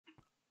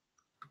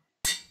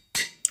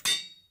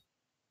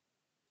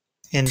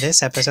In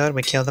this episode,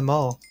 we kill them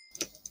all.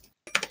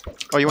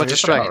 Oh, you want to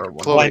string? Oh,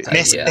 Chloe. I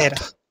missed yeah.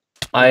 it.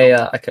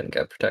 I couldn't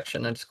get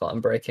protection. I just got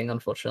unbreaking,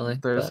 unfortunately.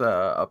 There's but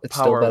a it's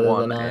still power better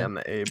 1 than I.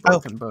 and a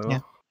broken bow. Yeah.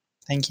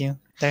 Thank you.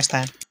 There's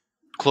that.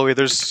 Chloe,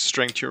 there's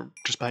string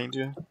just behind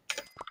you.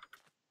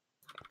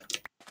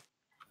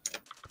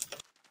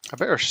 I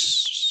better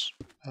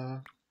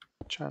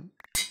chant.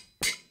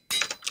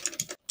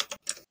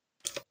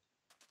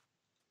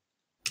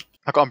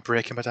 I got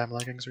unbreaking my damn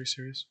leggings. Are you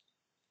serious?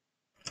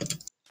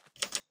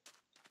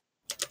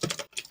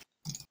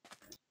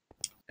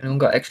 Anyone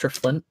got extra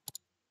flint?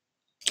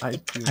 I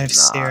do I have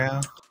not.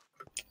 0.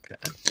 Okay.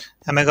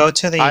 I'm gonna go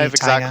to the I have taiga.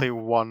 exactly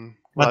 1.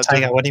 What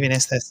taiga? What even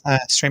is this?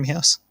 Stream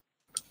Hills.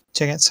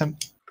 To get some.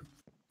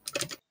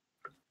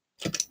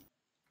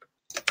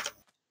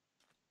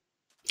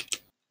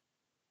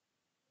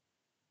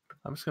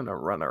 I'm just gonna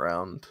run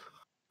around.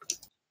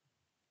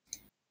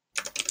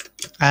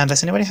 And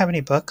does anybody have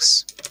any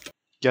books?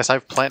 Yes, I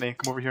have plenty.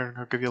 Come over here and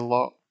I'll give you a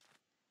lot.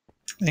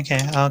 Okay,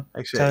 I'll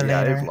Actually, go yeah,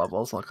 I later. have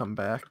levels. I'll come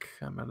back.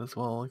 I might as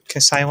well.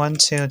 Because I want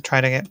to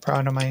try to get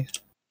proud of my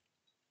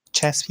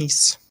chess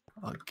piece.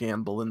 I'll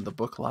gamble in the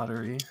book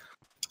lottery.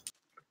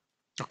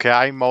 Okay,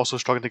 I'm also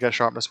struggling to get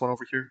sharpness 1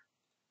 over here.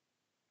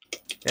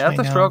 Yeah, that's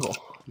I a know. struggle.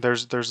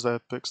 There's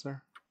the books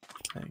there.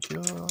 Thank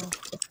you.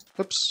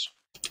 Oops.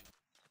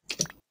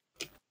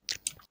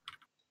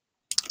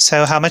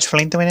 So how much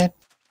flint do we need?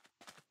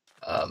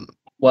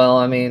 Well,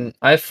 I mean,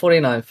 I have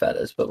 49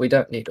 feathers, but we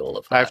don't need all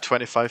of that. I have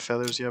 25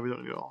 feathers. Yeah, we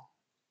don't need it all.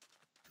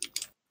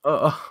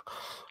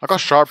 I got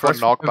sharp 1,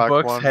 First knockback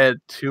books 1. had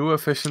 2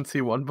 efficiency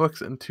 1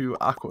 books and 2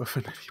 aqua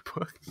affinity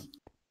books.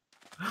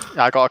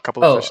 Yeah, I got a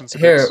couple of Oh, efficiency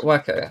here,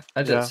 books. Wacko.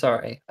 I did. Yeah.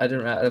 Sorry, I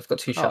didn't. I've got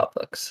 2 sharp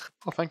books.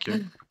 Oh, thank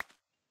you.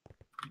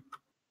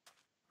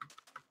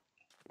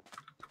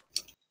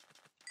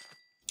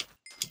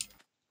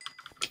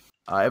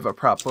 I have a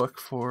prop book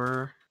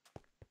for,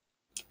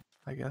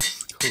 I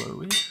guess,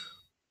 Chloe.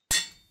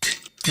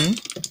 Hmm?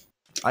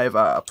 I have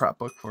a prop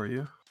book for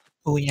you.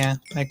 Oh yeah,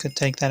 I could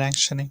take that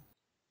actually.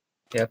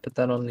 Yeah, put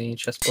that on the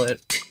chest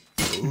plate.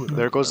 Ooh,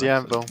 There goes the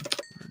that's anvil.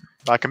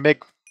 I can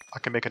make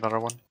another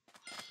one.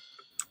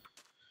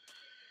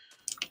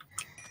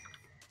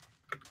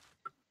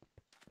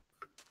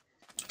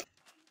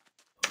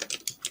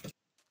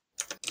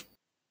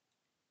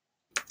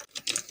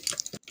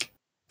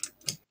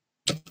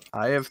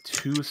 I have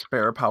 2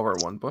 spare power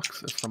 1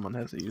 books if someone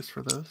has a use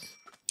for those.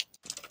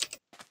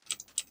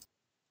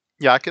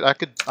 Yeah,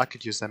 I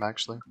could use them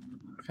actually.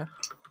 Okay.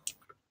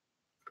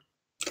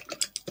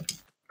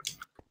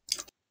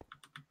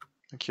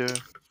 Thank you.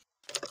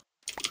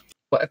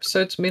 What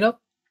episodes meet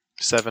up?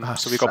 7.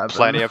 So we got 7.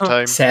 plenty of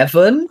time.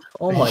 7?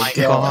 Oh Oh my my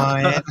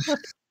god.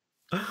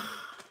 god.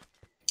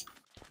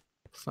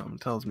 Something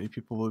tells me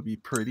people will be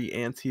pretty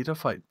antsy to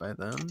fight by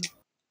then.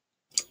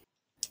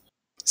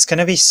 It's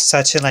gonna be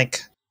such a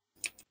like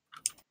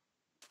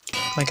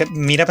a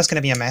meetup is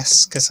gonna be a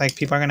mess because like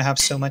people are gonna have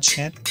so much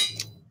shit.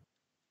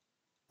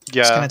 It's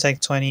Yeah. gonna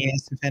take 20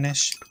 years to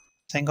finish.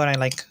 Thank god I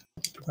like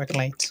work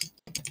late.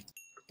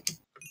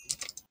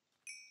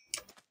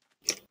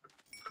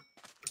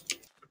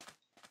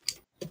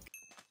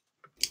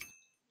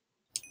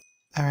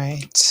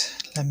 Alright,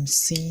 let me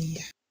see.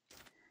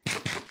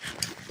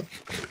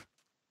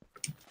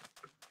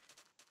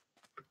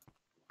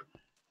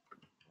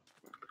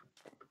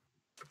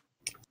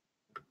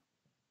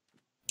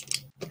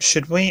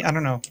 Should we? I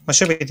don't know. What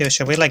should we do?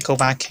 Should we like go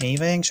back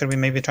caving? Should we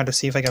maybe try to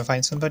see if I can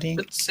find somebody?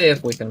 Let's see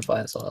if we can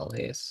find someone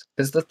else.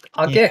 Because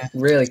our Yeah. gear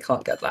really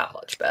can't get that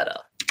much better.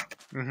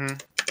 Mm-hmm.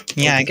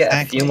 Yeah, we can get a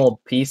exactly. few more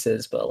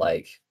pieces, but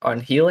like on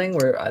healing,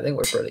 I think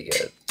we're pretty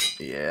good.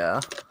 Yeah.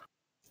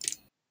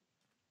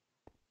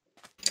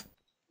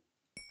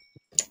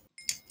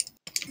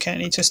 Okay, I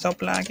need to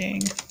stop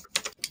lagging.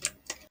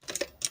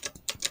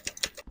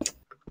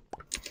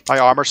 My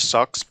armor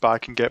sucks, but I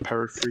can get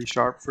power free,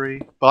 sharp free.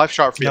 Well, I have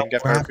sharp free No, and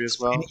get we're power not free as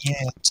well.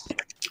 yet.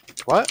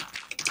 What?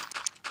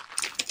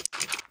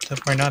 So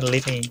we're not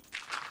living.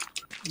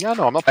 Yeah,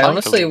 no, I'm not I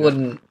planning to honestly leave it.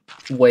 wouldn't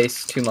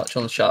waste too much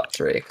on sharp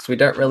 3 because we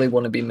don't really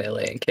want to be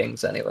meleeing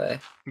kings anyway.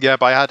 Yeah,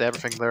 but I had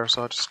everything there,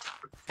 so I just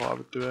thought I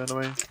would do it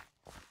anyway.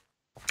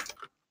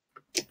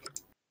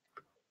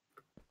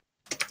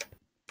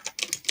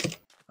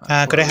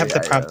 Could I have the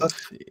Chloe, prop book?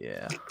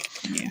 Yeah.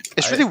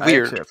 It's really I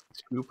weird. actually have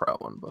 2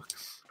 prop 1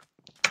 books.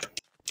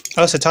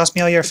 Oh, so toss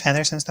me all your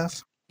feathers and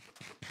stuff.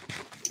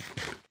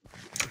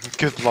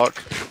 Good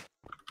luck.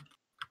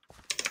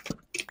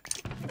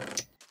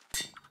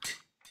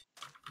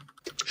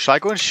 Should I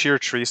go and shear a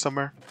tree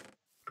somewhere?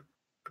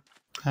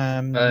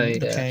 Yeah,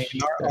 Okay, sure.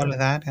 ignore all of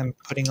that. I'm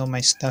putting all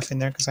my stuff in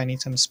there because I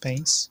need some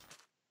space.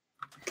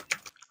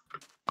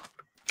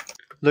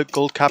 Look,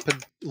 gold cap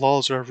and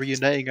laws are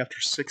reuniting after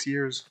 6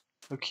 years.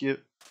 How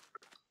cute.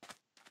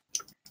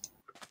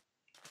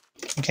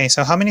 Okay,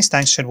 so how many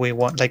stacks should we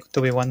want? Like,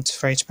 do we want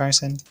for each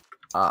person?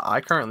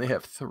 I currently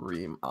have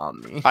 3 on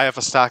me. I have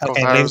a stack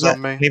Okay, of arrows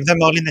on me. leave them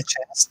all in the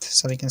chest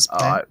so we can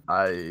split.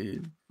 I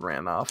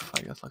ran off.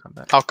 I guess I'll come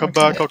back. I'll come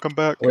Okay. back, I'll come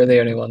back. We're the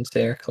only ones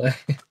here, Clay.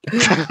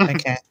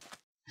 Okay.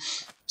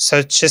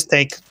 So just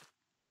take.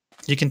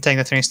 You can take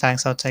the 3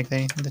 stacks. I'll take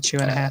the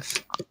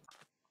 2.5.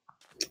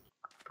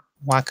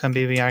 Wacko and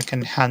BBR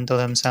can handle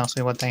themselves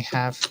with what they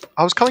have.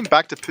 I was coming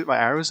back to put my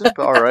arrows in,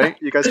 but alright,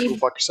 you guys go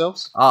fuck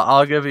yourselves.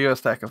 I'll give you a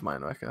stack of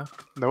mine, Weka.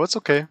 No, it's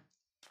okay.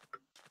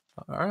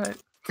 Alright.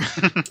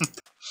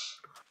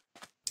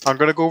 I'm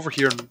gonna go over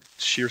here and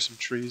shear some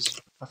trees,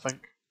 I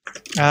think.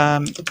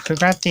 Could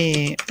grab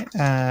the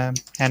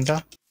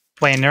ender.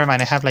 Wait, never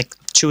mind. I have like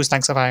 2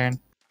 stacks of iron.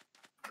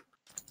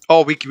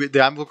 Oh,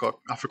 the anvil got.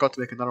 I forgot to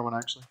make another one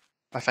actually.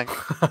 I think.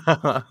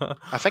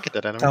 I think it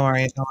did anyway. Don't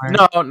worry, don't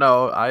worry.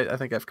 No, I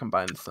think I've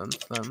combined since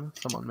then.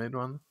 Someone made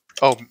one.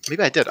 Oh,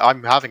 maybe I did.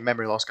 I'm having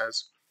memory loss,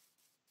 guys.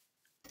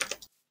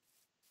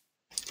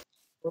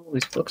 All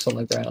these books on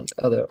the ground.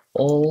 Oh, they're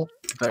all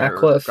They're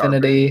aqua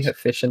affinity, garbage.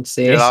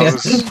 efficiency. Yeah,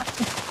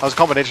 that was a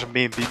combination of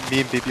me and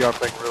BBR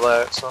playing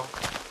roulette, so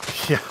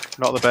Yeah.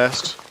 not the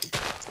best.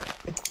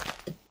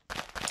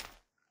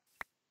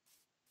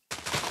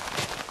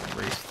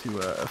 Race to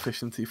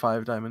efficiency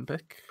 5 diamond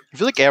pick. I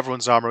feel like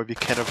everyone's armor would be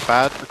kind of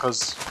bad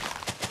because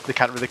they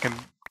can't really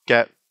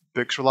get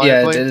books Yeah,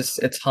 reliably.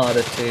 it's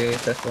harder to,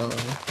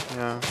 definitely.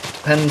 Yeah.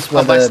 Depends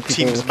whether Unless people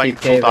teams keep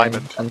mindful caving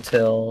diamond.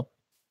 until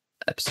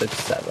episode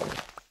 7.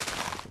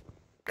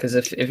 Because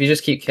if you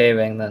just keep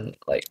caving, then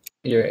like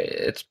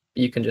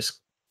you can just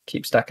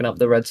keep stacking up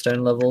the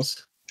redstone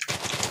levels.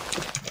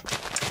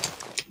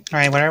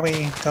 Alright, where are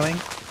we going?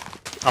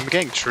 I'm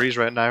getting trees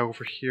right now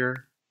over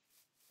here.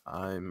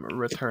 I'm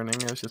returning.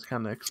 I was just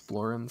kind of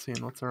exploring,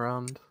 seeing what's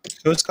around.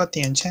 Who's got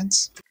the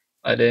enchants?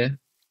 I do.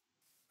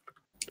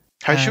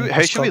 How should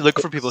let's we go look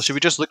for- for people? Should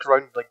we just look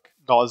around like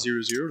not a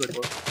 0-0? Like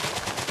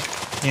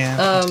what?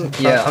 Yeah.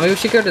 Yeah, I mean we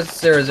should go to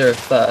 0-0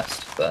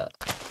 first, but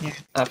Yeah.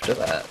 after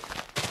that,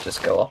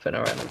 just go off in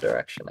a random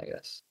direction, I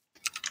guess.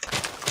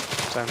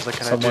 Sounds like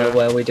an Somewhere idea.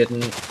 where we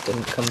didn't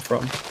come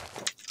from.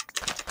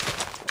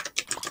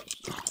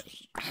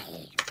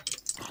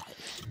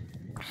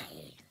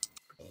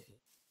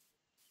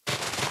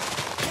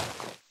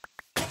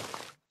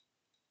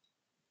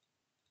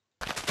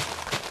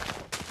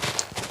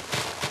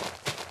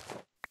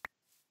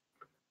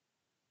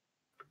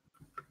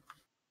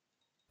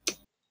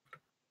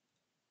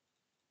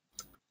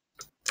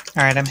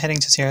 Alright, I'm heading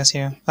to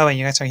 0-0. Oh wait,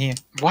 you guys are here.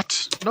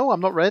 What? No,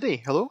 I'm not ready.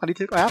 Hello? I need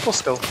to take my apple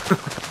still.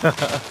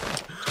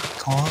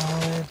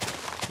 God.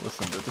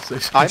 Listen to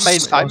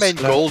decisions. I made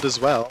gold as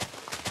well.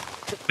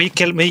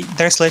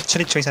 There's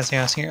literally trees at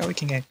 0-0. We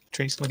can get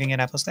trees. We can get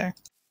apples there.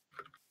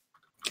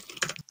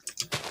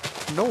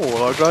 No,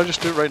 I'd rather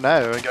just do it right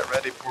now and get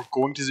ready. We're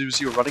going to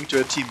 0-0, running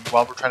to a team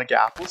while we're trying to get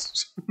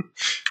apples.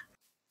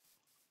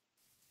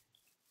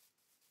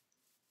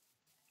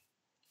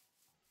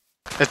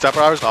 Is that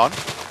where I was on?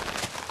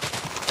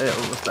 It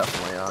was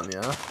definitely on,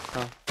 yeah.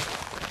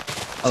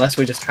 Unless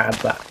we just had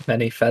that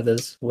many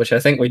feathers, which I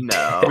think we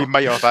No. We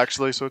might have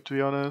actually, so to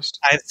be honest.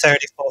 I have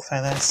 34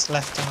 feathers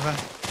left over.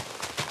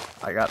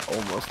 I got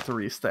almost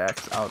 3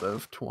 stacks out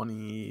of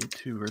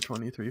 22 or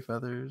 23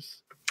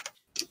 feathers.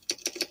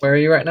 Where are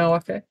you right now,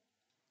 okay?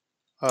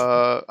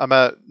 I'm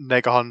at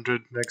neg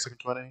 100, neg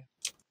 720.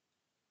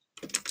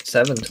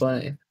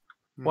 720.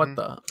 What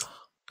the?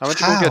 I went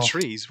to go How? get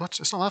trees. What?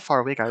 It's not that far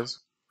away, guys.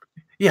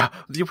 Yeah,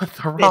 you went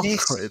the wrong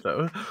is. way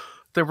though.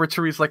 There were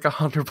trees like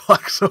 100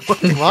 blocks away.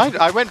 Well,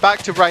 I went back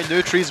to where I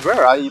knew trees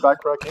were, i.e.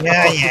 back where I came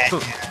Yeah, from.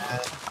 yeah.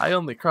 I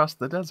only crossed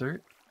the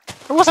desert.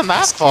 It wasn't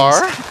that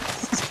far.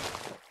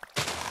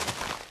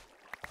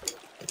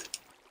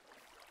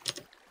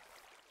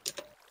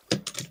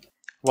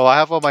 Well, I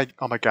have all my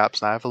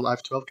gaps now. I have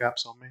 12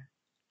 gaps on me.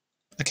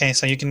 Okay,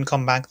 so you can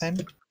come back then?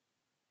 Do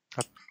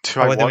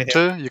Or I what do we want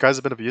do? to? You guys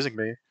have been abusing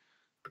me.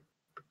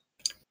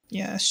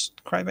 Yes,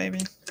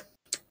 crybaby.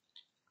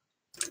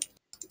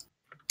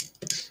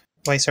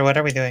 Wait, so what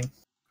are we doing?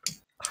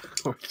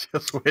 We're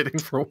just waiting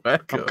for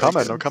Wacko. I'm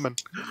coming, I'm coming.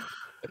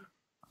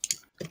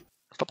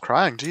 Stop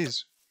crying,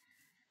 jeez.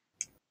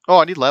 Oh,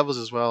 I need levels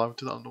as well. I'll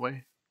do that on the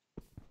way.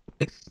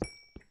 Do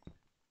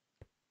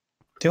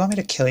you want me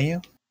to kill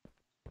you?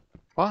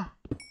 What?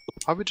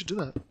 Why would you do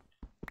that?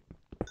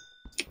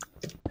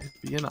 It'd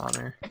be an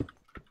honor.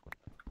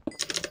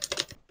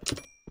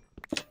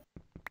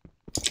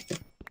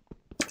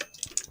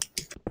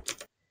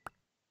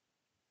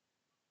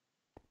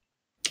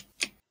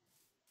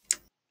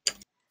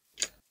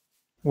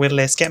 Will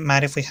Liz get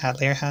mad if we hat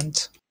layer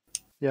hunt?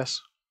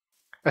 Yes.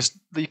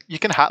 You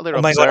can hat layer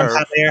Oh my god, I'm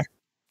observe.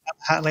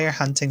 hat layer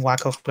hunting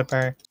Wacko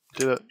Flipper.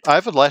 Do it. I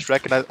have a less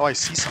recognize. Oh, I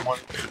see someone.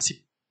 I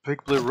see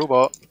big blue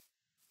robot.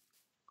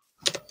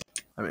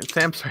 I mean,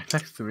 Sam's right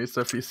next to me,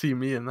 so if you see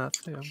me and not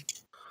Sam,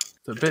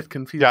 it's a bit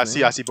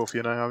confusing. Yeah, I see both of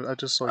you now. I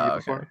just saw you Oh,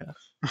 before.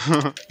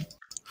 okay.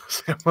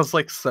 Sam was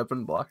like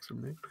 7 blocks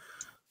from me.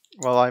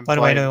 Well, I'm What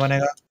way blind. do we want to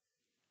go?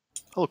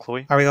 Hello,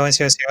 Chloe. Are we going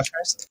 0-0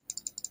 first?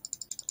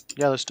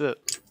 Yeah, let's do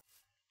it.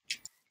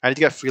 I need to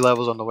get 3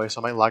 levels on the way,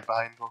 so I might lag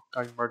behind while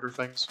I murder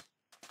things.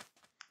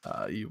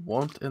 You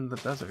won't in the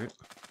desert.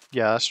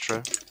 Yeah, that's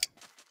true.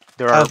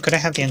 There are. Oh, could I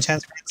have the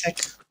enchant for a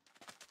sec?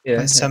 Yeah.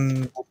 And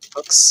some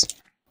books.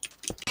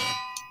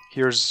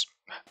 Here's.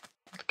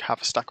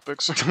 half a stack of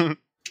books.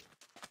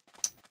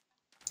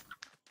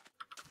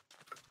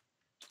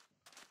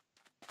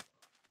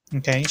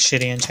 Okay,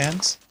 shitty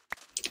enchants.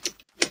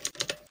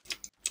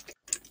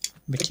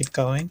 We keep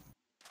going.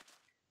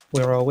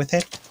 We roll with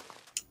it.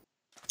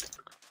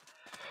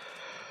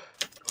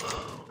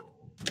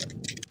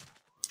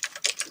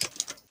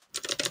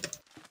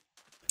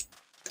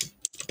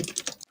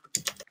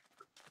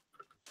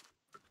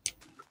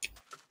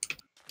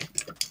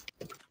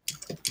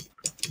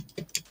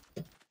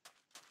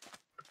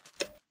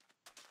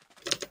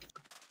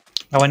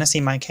 I want to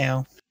see my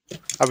KO.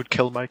 I would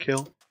kill my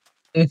kill.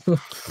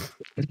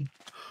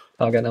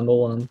 Target number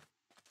 1.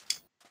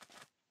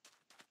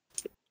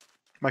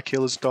 My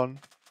kill is done.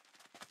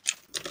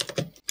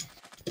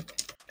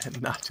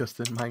 And not just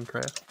in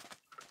Minecraft.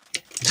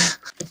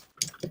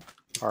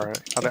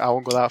 Alright, I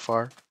won't go that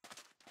far.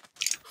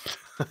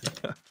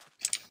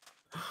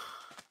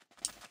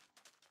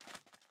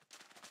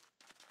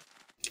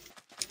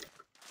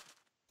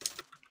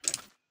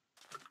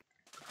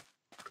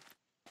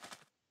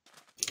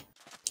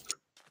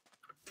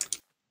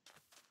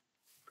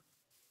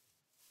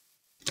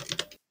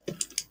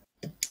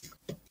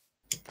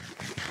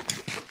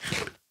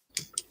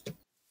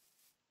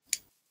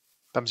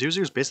 Damn,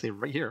 Zuzu's basically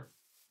right here.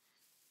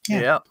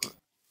 Yeah. Yeah.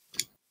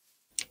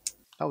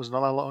 That was not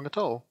that long at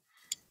all.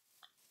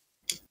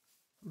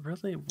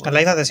 Really? I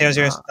like that the 0-0 is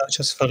not. not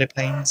just fully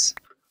planes.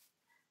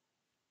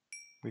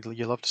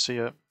 You love to see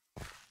it.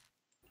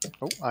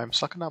 Oh, I'm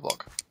stuck in that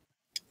block.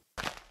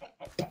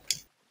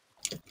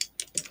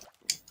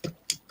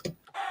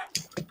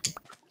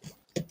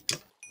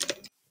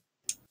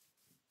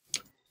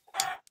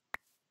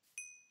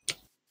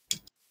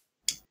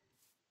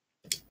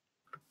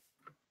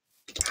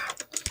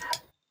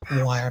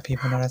 Why are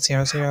people not at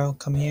 0-0?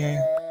 Come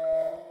here.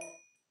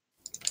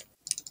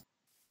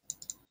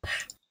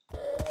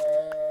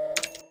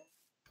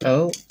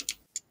 Oh.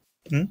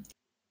 Hmm?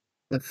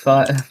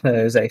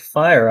 There's a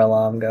fire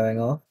alarm going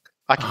off.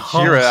 I can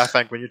hear it, I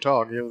think, when you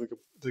talk. You have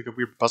like a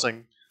weird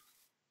buzzing.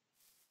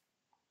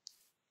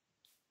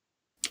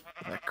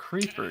 A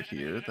creeper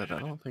here that I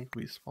don't think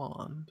we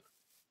spawned.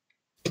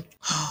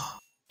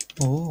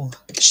 Ooh,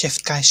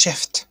 shift, guys,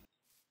 shift.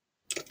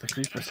 The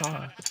creeper saw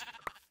us.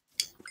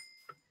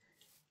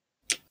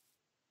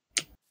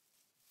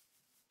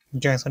 You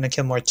guys want to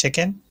kill more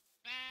chicken?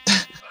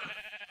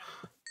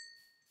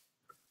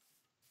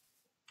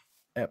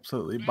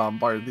 Absolutely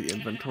bombard the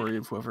inventory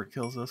of whoever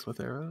kills us with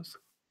arrows.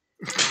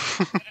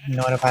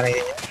 Not a bad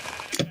idea.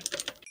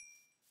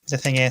 The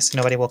thing is,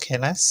 nobody will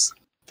kill us.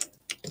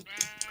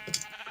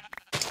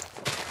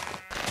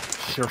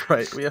 You're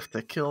right, we have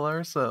to kill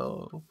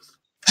ourselves.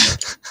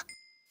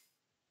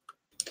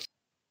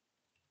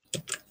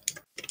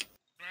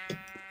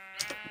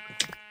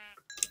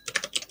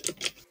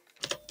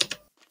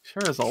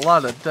 Sure is a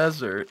lot of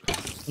desert.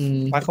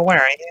 Michael, where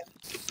are you?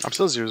 I'm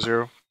still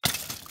 0-0.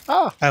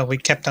 Ah! Oh, we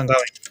kept on going.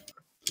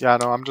 Yeah,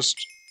 no, I'm just...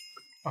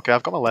 Okay,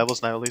 I've got my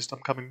levels now at least. I'm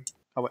coming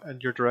in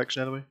your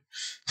direction anyway.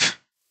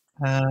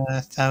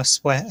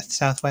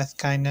 Southwest,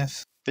 kind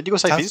of. Didn't you go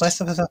southeast?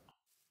 Southwest of us?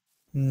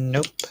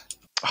 Nope.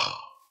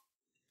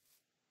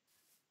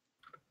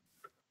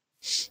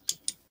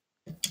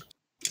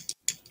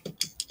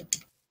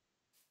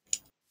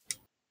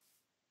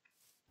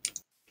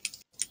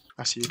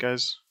 I see you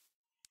guys.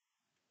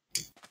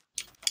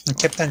 We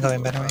kept on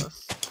going, by the way.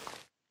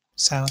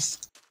 South.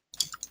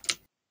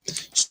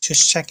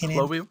 Just checking in.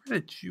 Chloe, where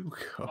did you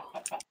go?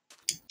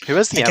 Who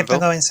is the I kept on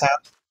anvil? going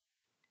south.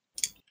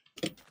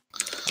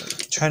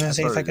 Trying to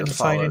see if I can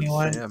find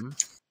anyone. Sam.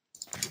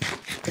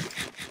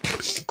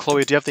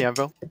 Chloe, do you have the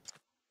anvil?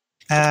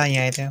 Yeah,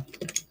 I do.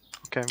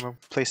 Okay, we'll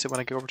place it when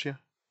I get over to you.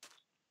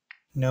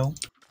 No.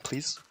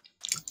 Please?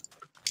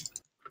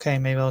 Okay,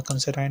 maybe I'll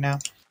consider it now.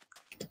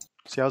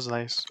 See, that was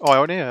nice. Oh, I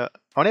only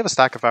have a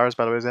stack of arrows,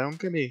 by the way. Is anyone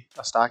give me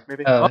a stack,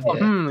 maybe? Oh, Oh,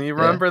 yeah. you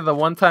remember the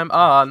one time?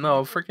 Ah,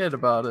 no, forget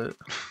about it.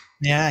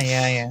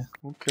 Yeah.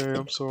 Okay,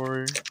 I'm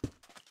sorry.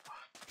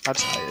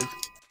 That's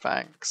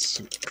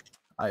thanks.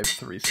 I have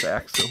 3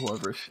 stacks, so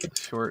whoever's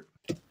short,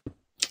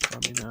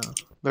 let me know.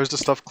 There's the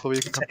stuff, Chloe.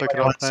 You can come pick it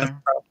Anyone up want some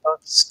now. prop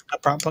books?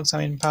 Not prop books, I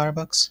mean power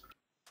books.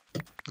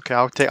 Okay,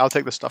 I'll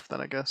take the stuff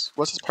then, I guess.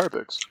 What's this power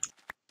books?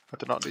 I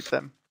did not need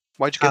them.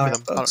 Why'd you give me Power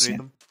them? I books, don't need yeah.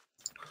 them.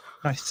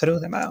 I threw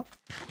them out.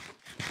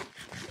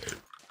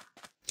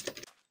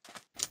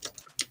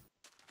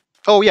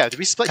 Oh yeah, did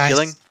we split Guys.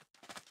 healing?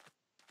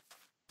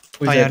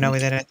 We Yeah, did. no, we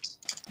did it.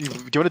 Do you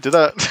want to do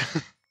that?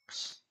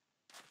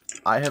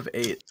 I have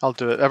 8. I'll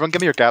do it. Everyone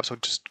give me your gaps, I'll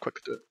just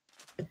quickly do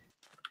it.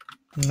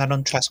 I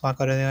don't trust Wacko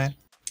to do it.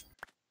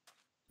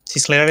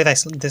 He's clearly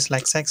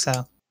dyslexic,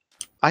 so...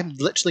 I'm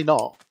literally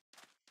not.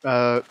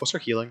 What's our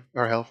healing?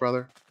 Our health,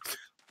 rather.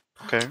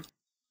 Okay.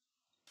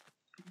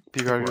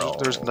 PVR,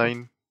 there's Bro.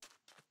 9.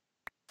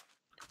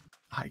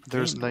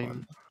 There's gained 9.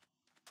 one.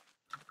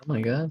 Oh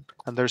my god.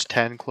 And there's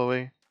 10,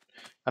 Chloe.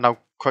 And I'll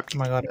quick... Oh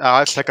my god.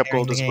 I pick up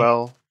Clearing gold the as game.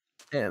 well.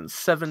 And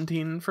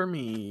 17 for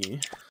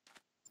me.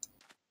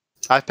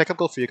 I pick up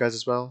gold for you guys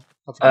as well.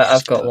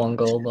 I've got 1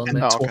 gold on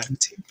me. Oh, okay.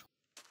 20.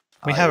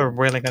 We have a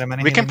really good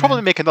amount of We can healing, probably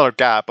man. make another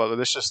gap, but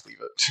let's just leave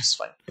it. It's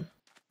fine.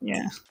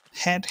 Yeah.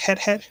 Head.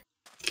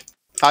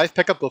 I've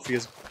picked up both of you.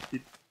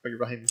 Are you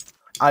behind me?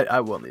 I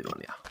will need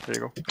one, yeah. There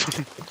you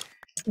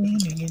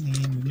go.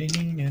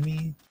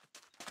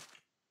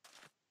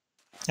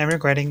 I'm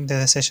regretting the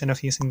decision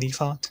of using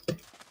default.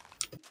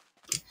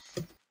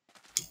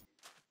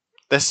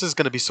 This is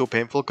gonna be so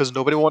painful because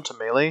nobody wants to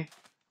melee.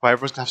 Why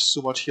everyone's gonna have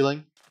so much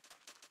healing.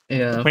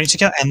 Yeah. We need to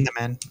kill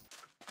Enderman.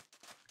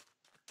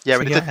 Yeah, If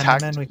we we need to get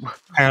tag. Enderman,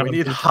 we We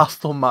need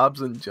hostile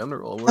mobs in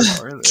general. Where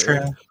are they?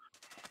 True.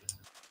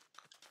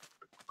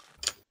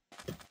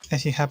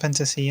 If you happen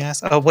to see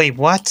us. Oh wait,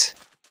 what?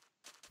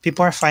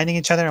 People are fighting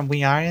each other and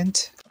we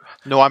aren't?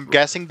 No, I'm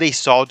guessing they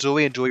saw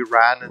Joey and Joey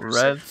ran. And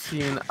Red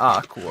Scene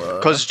Aqua.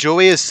 because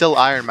Joey is still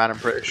Iron Man, I'm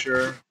pretty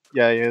sure.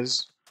 Yeah, he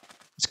is.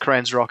 It's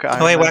Kren's Rocket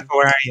Iron Oh wait, Man.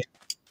 where are you?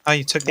 Oh,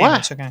 you took the What?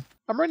 image, okay.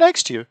 I'm right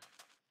next to you.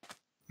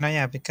 No,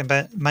 yeah, because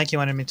but Mikey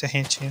wanted me to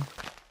hit you.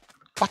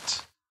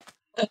 What?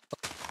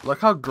 Look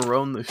how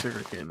grown the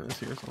sugarcane is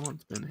here.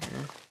 Someone's been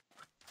here.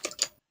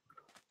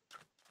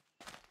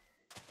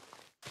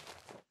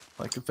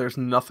 Like, if there's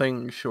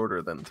nothing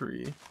shorter than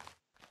 3.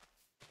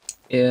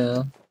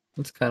 Yeah.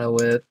 It's kind of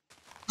weird.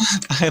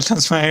 I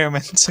lost my Iron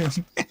Man too.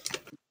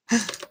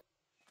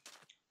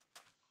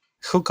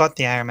 Who got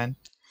the Iron Man?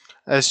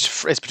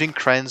 It's between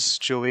Kren's,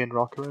 Joey, and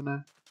Rocket right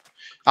now.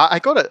 I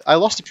got it. I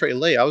lost it pretty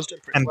late. I was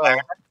doing pretty And well.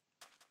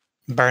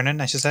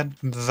 Vernon, I should said.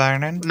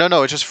 Vernon?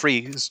 No, it's just free.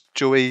 It's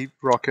Joey,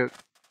 Rocket,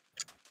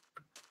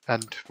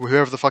 and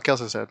whoever the fuck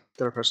else I said.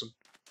 The other person.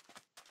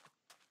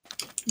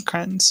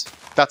 Krenz.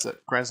 That's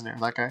it. Kren's in there.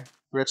 That guy.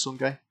 Redstone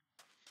guy.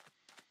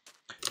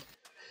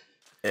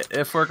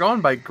 If we're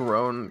going by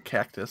grown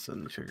cactus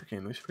and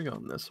sugarcane, we should be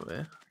going this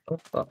way. Oh,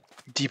 fuck.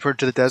 Deeper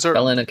into the desert.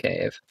 Fell in a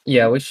cave.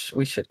 Yeah, we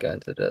should go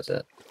into the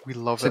desert. We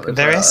love So it.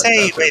 There is a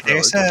desert wait,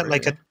 there's village a over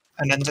like here.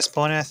 an ender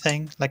spawner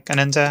thing, like an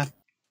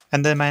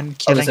enderman Oh,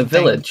 killing there's a thing.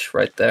 village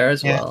right there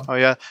as Yeah. well. Oh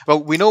yeah.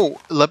 Well, we know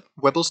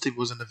Webblestein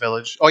was in the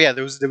village. Oh yeah,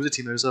 there was a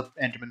team. There was a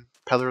Enderman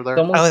pillar there.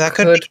 Someone Oh, that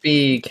could could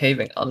be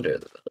caving under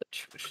the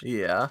village.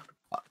 Yeah.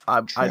 I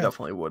True.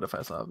 definitely would if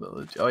I saw a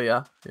village. Oh,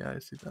 yeah. Yeah, I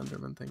see the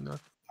Enderman thing now.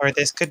 Or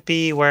this could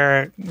be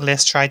where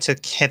Liz tried to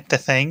hit the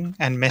thing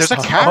and missed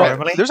There's a horribly.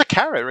 carrot. There's a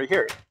carrot right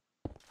here.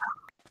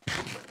 Oh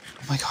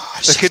my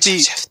gosh. It could be.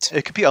 Shift.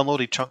 It could be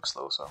unloaded chunks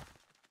though. So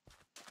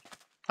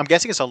I'm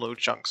guessing it's unloaded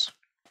chunks.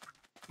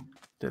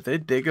 Did they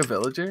dig a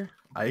villager?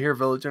 I hear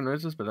villager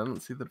noises, but I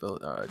don't see the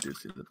villager. Oh, I do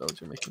see the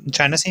villager making. I'm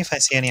trying to see if I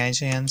see any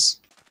IGNs.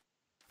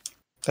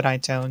 But I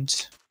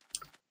don't.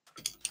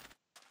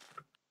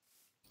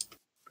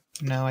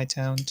 No, I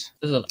don't.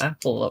 There's an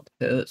apple up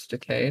here that's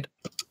decayed.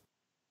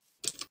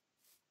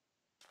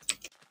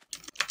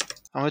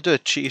 I'm gonna do a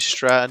cheaty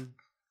strat. And...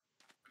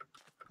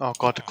 Oh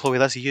god, Chloe,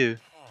 that's you.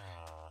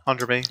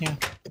 Under me. Yeah.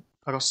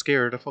 I got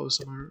scared. I thought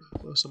there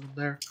was someone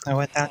there. I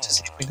went out to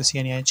see if we could see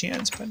any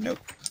IGNs, but nope.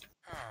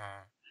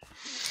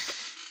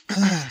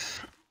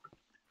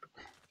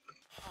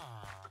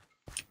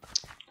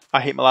 I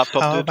hate my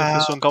laptop, How dude. It's so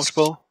about-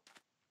 uncomfortable.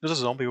 There's a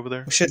zombie over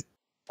there. We should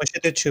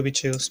do chubby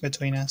chews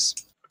between us.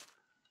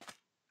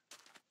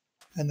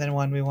 And then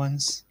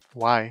 1v1s.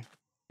 Why?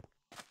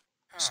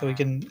 So we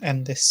can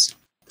end this.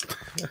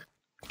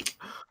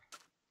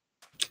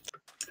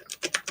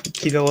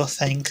 People will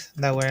think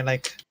that we're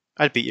like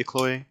I'd beat you,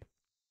 Chloe.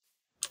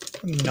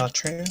 not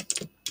true.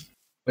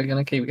 We're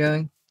gonna keep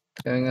going.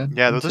 Going on.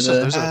 Yeah, into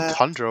there's the- a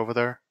tundra over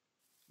there.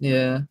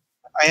 Yeah.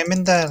 I am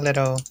in the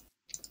little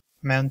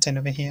mountain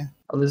over here.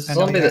 Oh, there's a I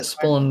know zombie you that guys are.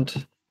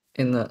 spawned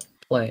in that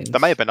plane. That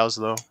might have been us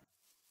though.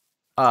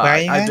 Where are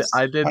you I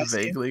guys? did I see.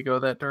 vaguely go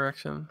that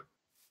direction.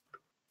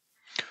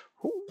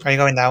 Are you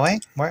going that way?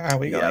 Where are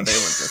we Yeah, going? they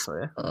went this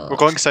way. We're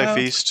going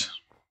southeast.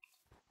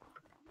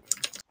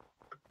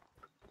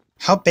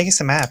 How big is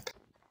the map?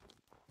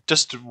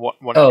 Just one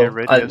Oh, here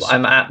radius.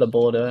 I'm at the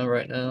border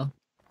right now.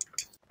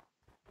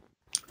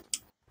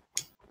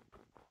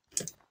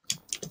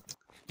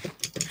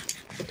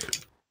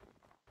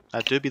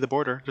 That do be the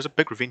border. There's a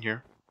big ravine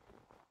here.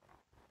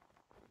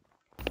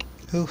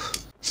 Ooh.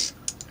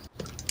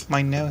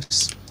 My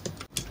nose.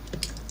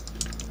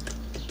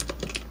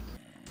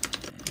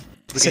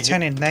 Is it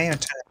turning day or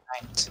turning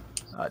night?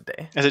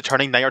 Day. Is it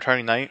turning night or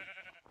turning night?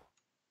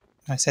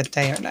 I said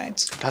day or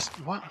night. That's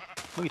what?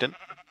 No, you didn't.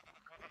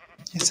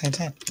 Yes, I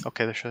did.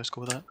 Okay, let's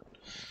go with that.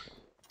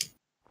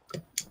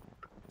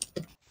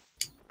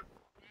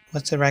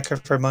 What's the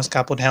record for most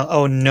coupled hell?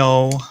 Oh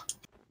no.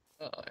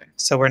 Oh.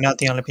 So we're not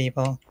the only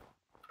people.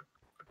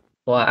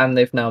 Well, and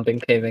they've now been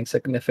caving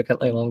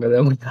significantly longer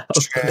than we have.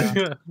 True.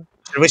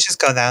 Should we just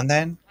go down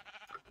then?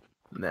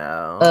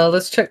 No.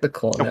 Let's check the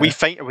corner. If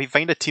we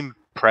find a team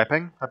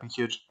prepping, that'd be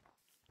huge.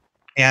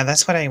 Yeah,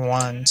 that's what I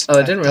want. Oh, I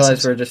but didn't doesn't-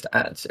 realize we were just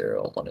at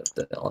 0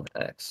 on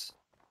X.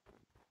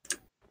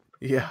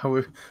 Yeah,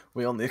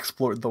 we only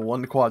explored the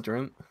one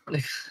quadrant.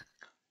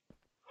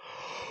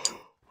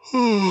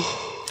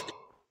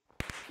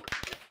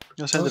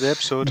 Let's end the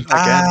episode again.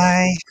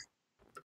 Bye.